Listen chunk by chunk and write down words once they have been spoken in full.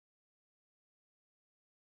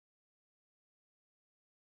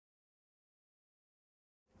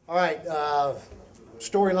All right,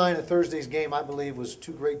 storyline of Thursday's game, I believe, was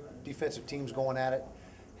two great defensive teams going at it.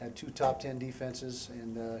 Had two top 10 defenses,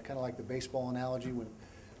 and kind of like the baseball analogy, when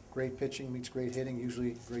great pitching meets great hitting,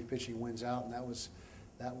 usually great pitching wins out, and that was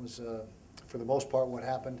for the most part what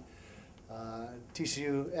happened.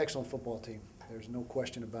 TCU, excellent football team. There's no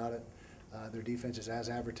question about it. Their defense is as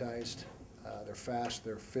advertised. They're fast,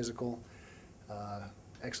 they're physical,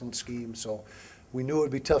 excellent scheme. So we knew it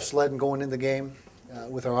would be tough sledding going in the game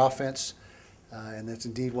with our offense, and that's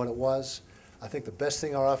indeed what it was. I think the best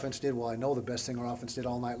thing our offense did, well, I know the best thing our offense did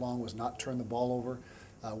all night long was not turn the ball over.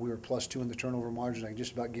 We were +2 in the turnover margin. I can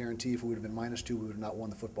just about guarantee if we would have been -2, we would have not won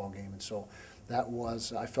the football game. And so that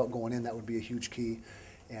was, I felt going in, that would be a huge key.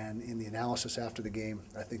 And in the analysis after the game,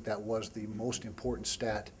 I think that was the most important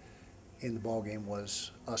stat in the ball game,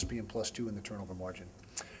 was us being +2 in the turnover margin.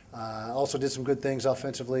 Also did some good things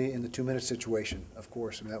offensively in the 2-minute situation, of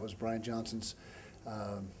course. I mean, that was Brian Johnson's,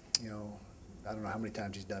 I don't know how many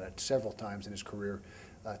times he's done it, several times in his career,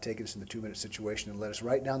 taking us in the 2-minute situation and led us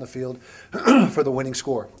right down the field for the winning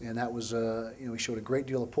score. And that was, he showed a great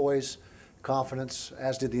deal of poise, confidence,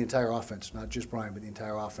 as did the entire offense, not just Brian, but the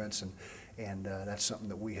entire offense. And that's something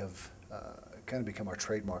that we have kind of become our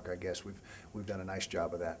trademark, I guess. We've done a nice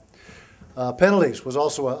job of that. Penalties was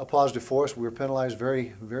also a positive for us. We were penalized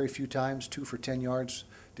very, very few times, 2 for 10 yards.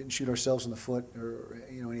 Didn't shoot ourselves in the foot or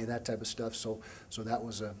any of that type of stuff. So that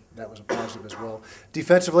was a positive as well.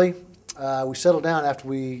 Defensively, we settled down after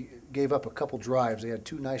we gave up a couple drives. They had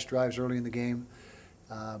 2 nice drives early in the game,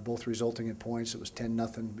 both resulting in points. It was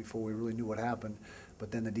 10-0 before we really knew what happened.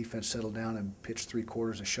 But then the defense settled down and pitched 3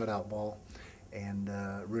 quarters of shutout ball, and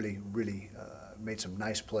really made some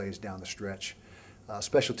nice plays down the stretch.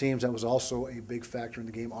 Special teams, that was also a big factor in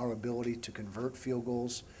the game, our ability to convert field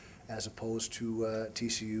goals as opposed to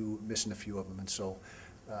TCU missing a few of them. And so,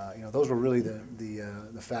 those were really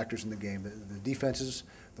the factors in the game. The defenses,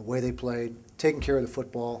 the way they played, taking care of the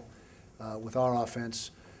football with our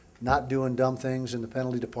offense, not doing dumb things in the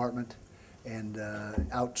penalty department, and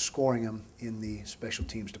outscoring them in the special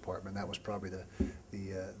teams department. That was probably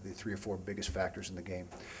the 3 or 4 biggest factors in the game.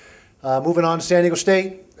 Moving on to San Diego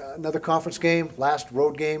State, another conference game, last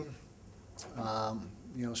road game. San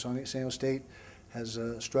Diego State has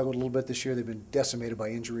struggled a little bit this year. They've been decimated by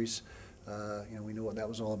injuries. We knew what that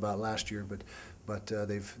was all about last year, but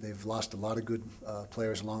they've lost a lot of good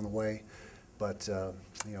players along the way. But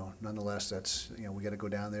nonetheless, that's we got to go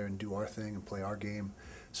down there and do our thing and play our game,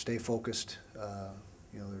 stay focused.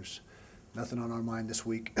 There's nothing on our mind this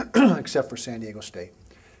week except for San Diego State,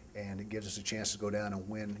 and it gives us a chance to go down and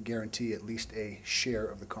win, guarantee at least a share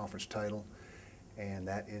of the conference title, and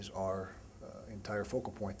that is our entire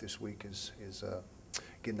focal point this week is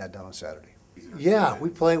getting that done on Saturday. Yeah, we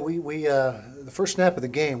the first snap of the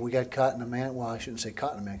game, we got caught in a man, well, I shouldn't say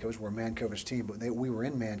caught in a man coverage, we're a man coverage team, but we were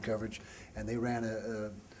in man coverage, and they ran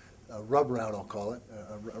a rub route, I'll call it,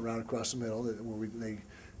 a route across the middle, where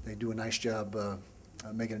they do a nice job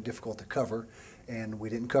making it difficult to cover, and we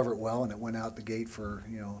didn't cover it well, and it went out the gate for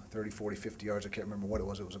 30, 40, 50 yards. I can't remember what it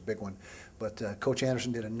was a big one. But Coach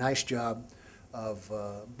Anderson did a nice job of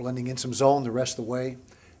blending in some zone the rest of the way,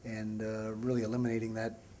 and really eliminating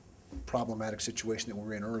that problematic situation that we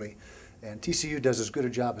were in early. And TCU does as good a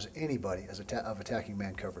job as anybody of attacking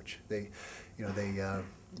man coverage. They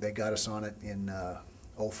got us on it in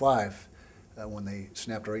 05 when they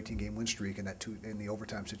snapped our 18-game win streak, and in the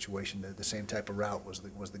overtime situation, the same type of route was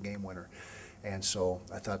the game winner. And so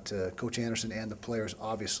I thought Coach Anderson and the players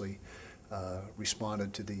obviously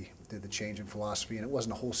responded to the change in philosophy, and it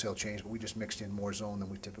wasn't a wholesale change, but we just mixed in more zone than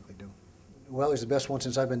we typically do. Well, he's the best one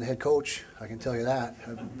since I've been the head coach. I can tell you that.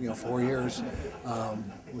 4 years,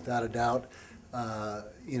 without a doubt.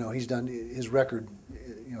 He's done his record.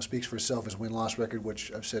 Speaks for itself. His win-loss record,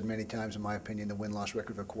 which I've said many times, in my opinion, the win-loss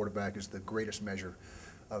record of a quarterback is the greatest measure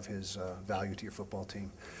of his value to your football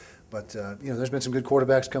team. But there's been some good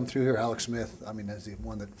quarterbacks come through here. Alex Smith, I mean, is the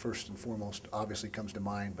one that first and foremost obviously comes to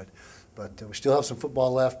mind. But we still have some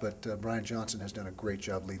football left. But Brian Johnson has done a great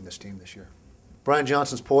job leading this team this year. Brian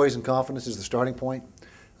Johnson's poise and confidence is the starting point.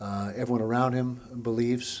 Everyone around him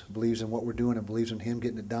believes in what we're doing and believes in him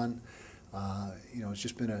getting it done. It's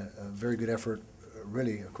just been a very good effort,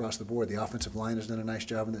 really, across the board. The offensive line has done a nice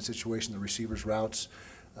job in that situation. The receivers' routes,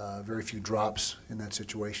 very few drops in that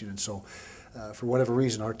situation, and so for whatever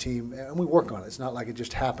reason, our team, and we work on it. It's not like it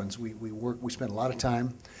just happens. We spend a lot of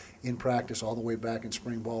time in practice all the way back in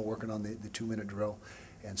spring ball working on the 2-minute drill,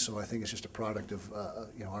 and so I think it's just a product of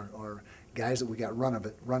our guys that we got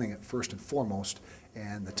running it first and foremost,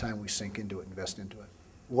 and the time we sink into it, invest into it.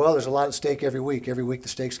 Well, there's a lot at stake every week. Every week the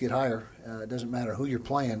stakes get higher. It doesn't matter who you're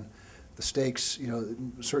playing. the stakes.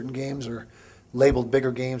 Certain games are labeled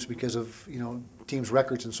bigger games because of teams'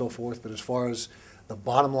 records and so forth. But as far as the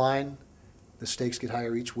bottom line, the stakes get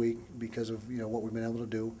higher each week because of what we've been able to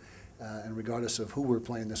do. And regardless of who we're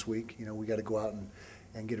playing this week, we got to go out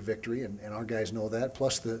and get a victory, and our guys know that.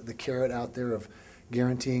 Plus the carrot out there of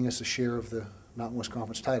guaranteeing us a share of the Mountain West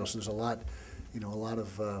Conference title. So there's a lot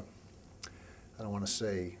of I don't want to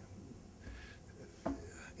say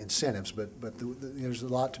incentives, but there's a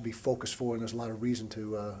lot to be focused for, and there's a lot of reason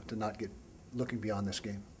to not get looking beyond this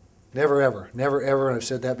game. Never ever, and I've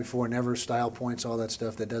said that before. Never style points, all that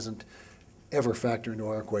stuff. That doesn't ever factor into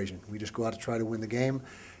our equation. We just go out to try to win the game.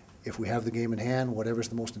 If we have the game in hand, whatever's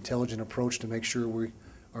the most intelligent approach to make sure we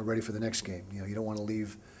are ready for the next game. You don't want to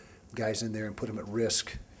leave guys in there and put them at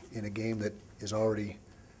risk in a game that is already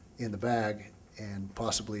in the bag and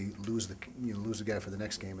possibly lose the guy for the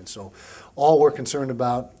next game. And so all we're concerned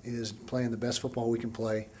about is playing the best football we can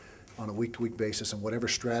play on a week-to-week basis, and whatever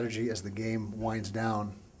strategy as the game winds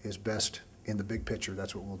down is best in the big picture.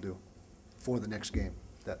 That's what we'll do for the next game.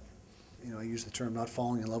 I use the term not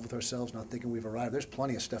falling in love with ourselves, not thinking we've arrived. There's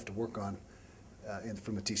plenty of stuff to work on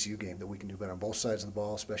from the TCU game that we can do better on both sides of the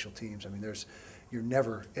ball, special teams. I mean, you're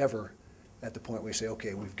never, ever at the point where you say,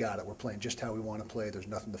 okay, we've got it. We're playing just how we want to play. There's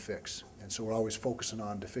nothing to fix. And so we're always focusing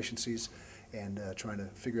on deficiencies and trying to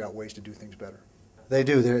figure out ways to do things better. They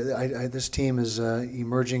do. This team is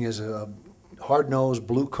emerging as a hard-nosed,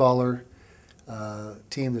 blue-collar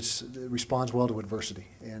team that responds well to adversity.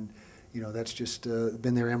 And that's just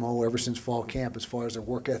been their MO ever since fall camp. As far as their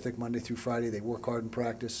work ethic, Monday through Friday, they work hard in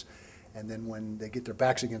practice, and then when they get their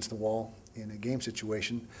backs against the wall in a game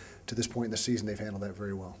situation, to this point in the season, they've handled that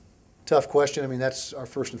very well. Tough question. I mean, that's our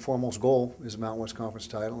first and foremost goal is a Mountain West Conference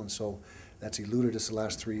title, and so that's eluded us the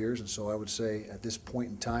last 3 years. And so I would say at this point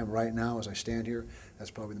in time, right now, as I stand here,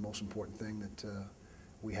 that's probably the most important thing that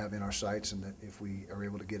we have in our sights, and that if we are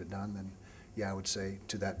able to get it done, then yeah, I would say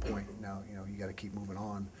to that point. Now, you got to keep moving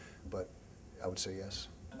on. But I would say yes.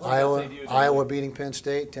 Iowa beating Penn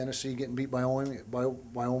State, Tennessee getting beat by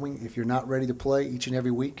Wyoming. If you're not ready to play each and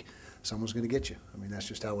every week, someone's going to get you. I mean, that's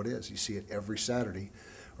just how it is. You see it every Saturday,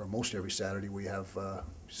 or most every Saturday. We have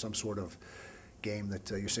some sort of game that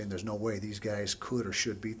you're saying there's no way these guys could or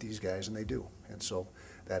should beat these guys, and they do. And so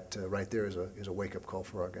that right there is a wake-up call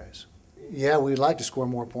for our guys. Yeah, we'd like to score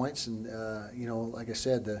more points, and like I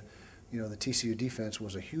said, the TCU defense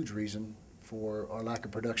was a huge reason for our lack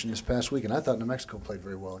of production this past week, and I thought New Mexico played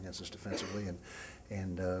very well against us defensively,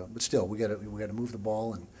 but still we got to move the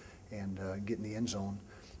ball and get in the end zone.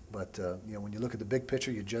 But when you look at the big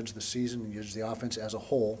picture, you judge the season and you judge the offense as a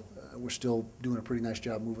whole. We're still doing a pretty nice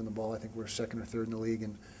job moving the ball. I think we're second or third in the league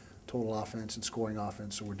in total offense and scoring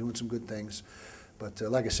offense, so we're doing some good things. But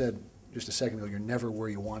like I said just a second ago, you're never where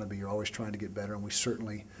you want to be. You're always trying to get better, and we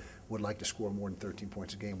certainly would like to score more than 13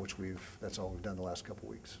 points a game, which that's all we've done the last couple of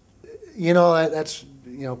weeks. That's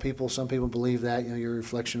some people believe that you're a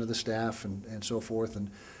reflection of the staff and so forth, and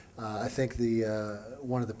I think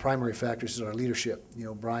one of the primary factors is our leadership.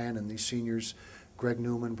 Brian and these seniors, Greg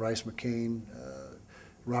Newman, Bryce McCain,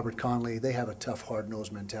 Robert Conley, they have a tough,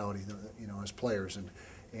 hard-nosed mentality, as players,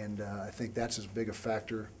 and I think that's as big a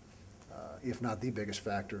factor, if not the biggest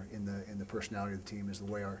factor in the personality of the team, is the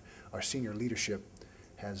way our senior leadership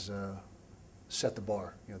has set the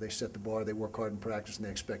bar. They set the bar, they work hard in practice, and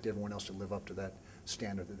they expect everyone else to live up to that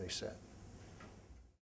standard that they set.